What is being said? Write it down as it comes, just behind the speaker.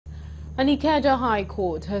An Ikeja High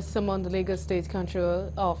Court has summoned the Lagos State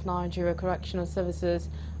Controller of Nigeria Correctional Services,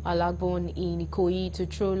 Alagbon in Ikoyi, to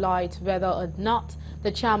throw light whether or not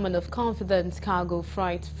the chairman of Confidence Cargo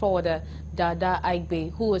Freight Forwarder, Dada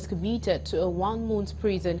Aigbe, who was committed to a 1-month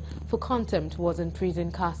prison for contempt, was in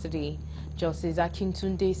prison custody. Justice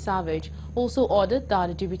Akintunde Savage also ordered that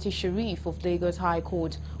the Deputy Sheriff of Lagos High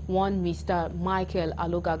Court, one Mr. Michael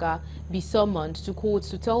Alogaga, be summoned to court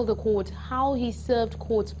to tell the court how he served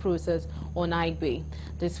court process on Aigbe.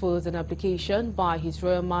 This follows an application by His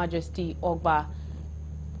Royal Majesty Ogba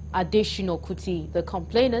Adesina Kuti, the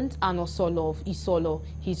complainant, and Osolo of Isolo,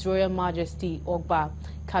 His Royal Majesty Ogba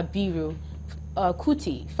Kabiru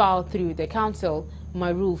Kuti, filed through the counsel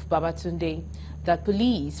Maruf Babatunde, that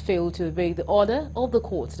police failed to obey the order of the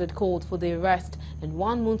court that called for the arrest and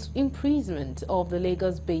 1 month's imprisonment of the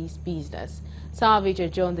Lagos-based business. Savage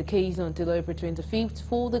adjourned the case until April 25th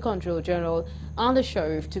for the Controller General and the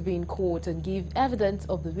Sheriff to be in court and give evidence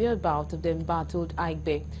of the whereabouts of the embattled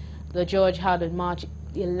Aigbe. The judge had on March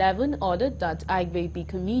 11 ordered that Aigbe be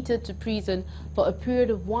committed to prison for a period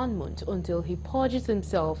of 1 month until he purges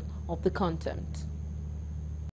himself of the contempt.